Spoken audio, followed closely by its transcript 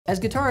As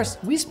guitarists,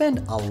 we spend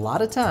a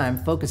lot of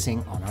time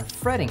focusing on our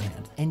fretting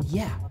hand. And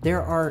yeah,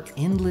 there are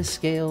endless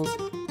scales,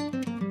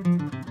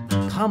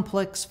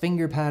 complex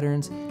finger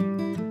patterns,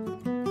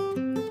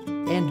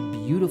 and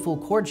beautiful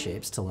chord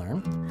shapes to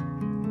learn.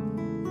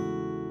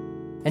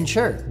 And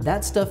sure,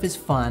 that stuff is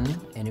fun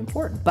and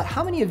important, but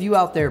how many of you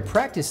out there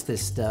practice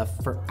this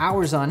stuff for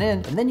hours on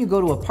end, and then you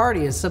go to a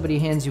party as somebody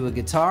hands you a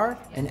guitar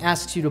and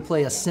asks you to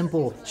play a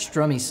simple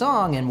strummy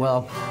song, and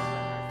well,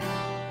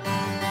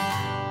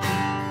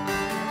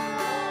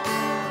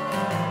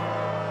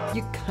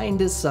 you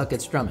kinda suck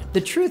at strumming.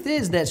 The truth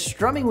is that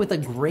strumming with a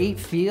great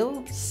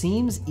feel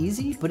seems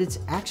easy, but it's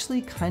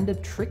actually kind of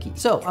tricky.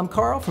 So I'm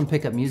Karl from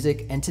Pickup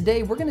Music, and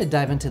today we're gonna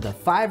dive into the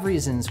 5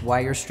 reasons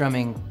why your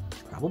strumming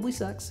probably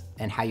sucks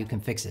and how you can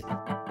fix it.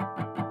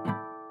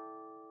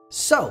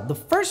 So the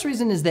first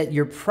reason is that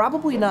you're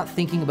probably not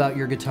thinking about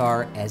your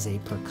guitar as a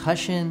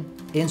percussion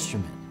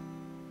instrument.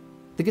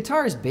 The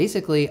guitar is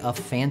basically a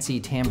fancy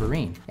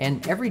tambourine,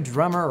 and every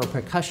drummer or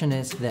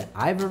percussionist that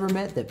I've ever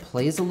met that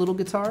plays a little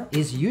guitar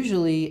is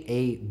usually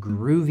a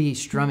groovy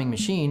strumming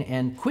machine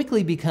and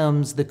quickly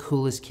becomes the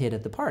coolest kid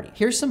at the party.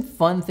 Here's some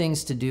fun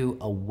things to do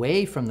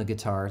away from the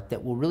guitar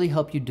that will really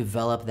help you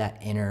develop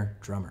that inner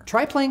drummer.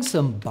 Try playing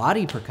some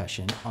body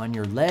percussion on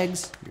your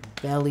legs, your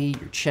belly,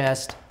 your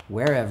chest,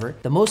 wherever.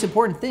 The most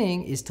important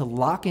thing is to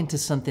lock into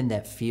something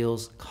that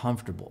feels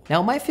comfortable.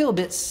 Now, it might feel a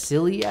bit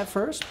silly at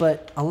first,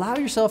 but allow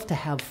yourself to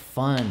have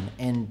fun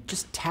and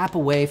just tap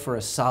away for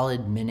a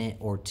solid minute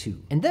or 2.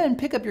 And then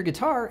pick up your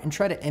guitar and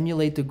try to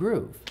emulate the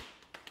groove.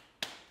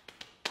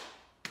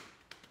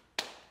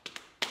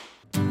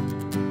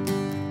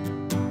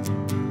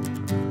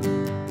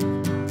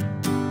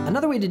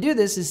 Another way to do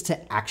this is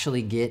to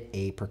actually get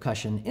a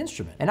percussion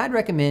instrument. And I'd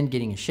recommend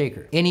getting a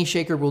shaker. Any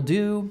shaker will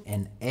do,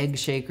 an egg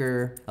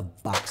shaker, a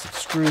box of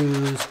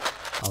screws,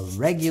 a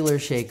regular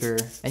shaker.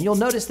 And you'll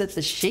notice that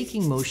the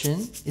shaking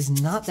motion is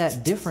not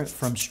that different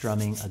from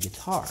strumming a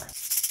guitar.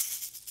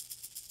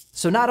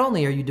 So not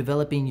only are you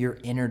developing your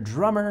inner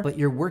drummer, but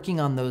you're working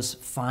on those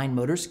fine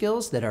motor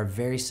skills that are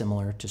very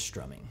similar to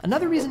strumming.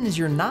 Another reason is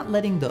you're not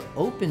letting the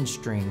open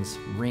strings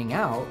ring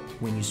out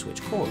when you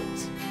switch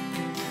chords.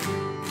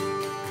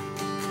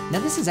 Now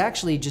this is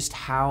actually just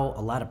how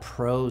a lot of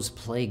pros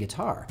play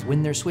guitar.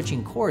 When they're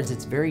switching chords,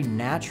 it's very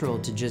natural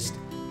to just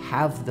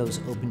have those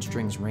open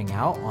strings ring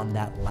out on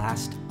that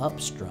last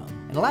up strum.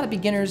 And a lot of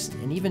beginners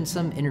and even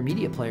some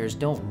intermediate players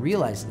don't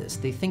realize this.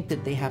 They think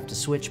that they have to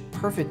switch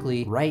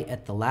perfectly right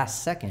at the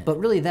last second. But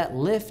really that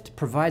lift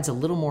provides a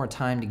little more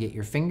time to get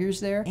your fingers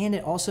there, and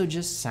it also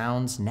just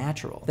sounds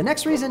natural. The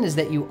next reason is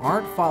that you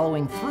aren't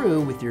following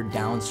through with your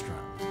down strum.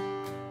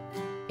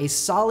 A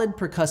solid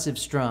percussive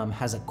strum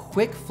has a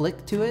quick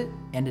flick to it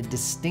and a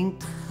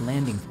distinct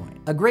landing point.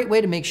 A great way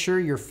to make sure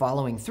you're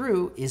following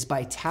through is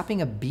by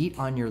tapping a beat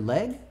on your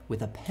leg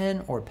with a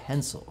pen or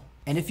pencil.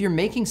 And if you're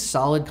making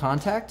solid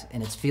contact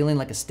and it's feeling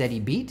like a steady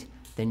beat,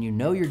 then you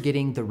know you're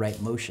getting the right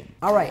motion.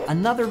 All right,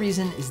 another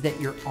reason is that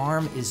your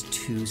arm is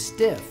too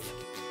stiff.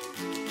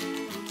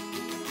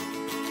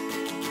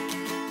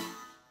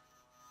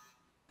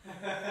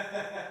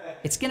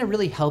 It's gonna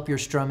really help your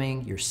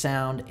strumming, your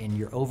sound, and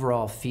your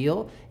overall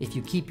feel if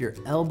you keep your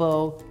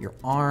elbow, your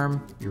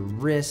arm, your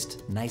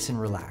wrist nice and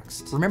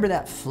relaxed. Remember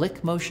that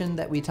flick motion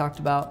that we talked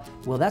about?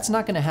 Well, that's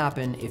not gonna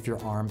happen if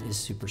your arm is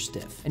super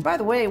stiff. And by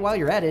the way, while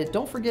you're at it,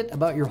 don't forget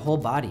about your whole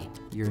body.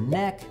 Your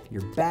neck,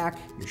 your back,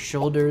 your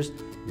shoulders,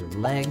 your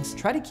legs.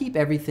 Try to keep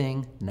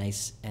everything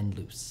nice and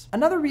loose.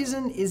 Another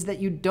reason is that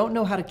you don't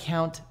know how to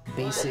count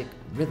basic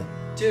rhythm.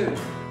 2,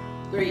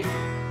 3,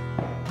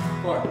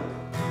 4.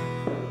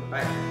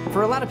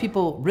 For a lot of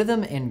people,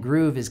 rhythm and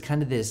groove is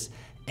kind of this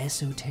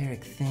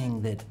esoteric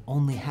thing that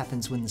only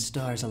happens when the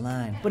stars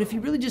align. But if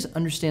you really just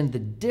understand the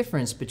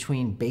difference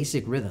between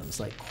basic rhythms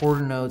like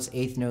quarter notes,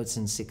 eighth notes,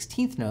 and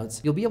 16th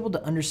notes, you'll be able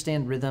to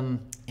understand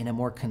rhythm in a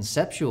more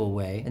conceptual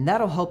way, and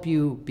that'll help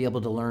you be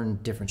able to learn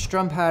different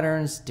strum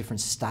patterns,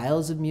 different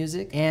styles of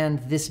music, and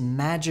this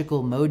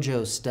magical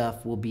mojo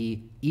stuff will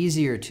be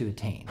easier to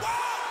attain.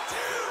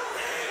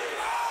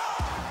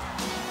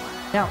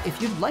 Now,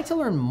 if you'd like to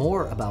learn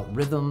more about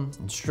rhythm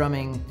and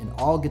strumming and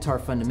all guitar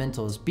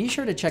fundamentals, be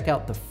sure to check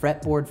out the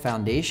Fretboard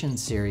Foundation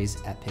series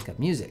at Pickup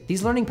Music.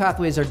 These learning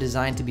pathways are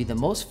designed to be the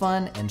most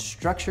fun and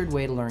structured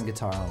way to learn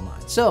guitar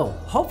online. So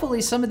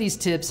hopefully some of these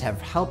tips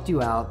have helped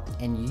you out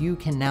and you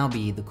can now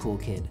be the cool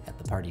kid at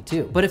the party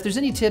too. But if there's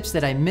any tips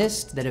that I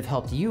missed that have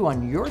helped you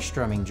on your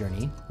strumming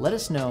journey, let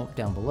us know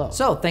down below.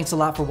 So thanks a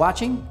lot for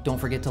watching. Don't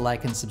forget to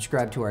like and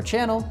subscribe to our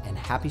channel, and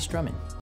happy strumming.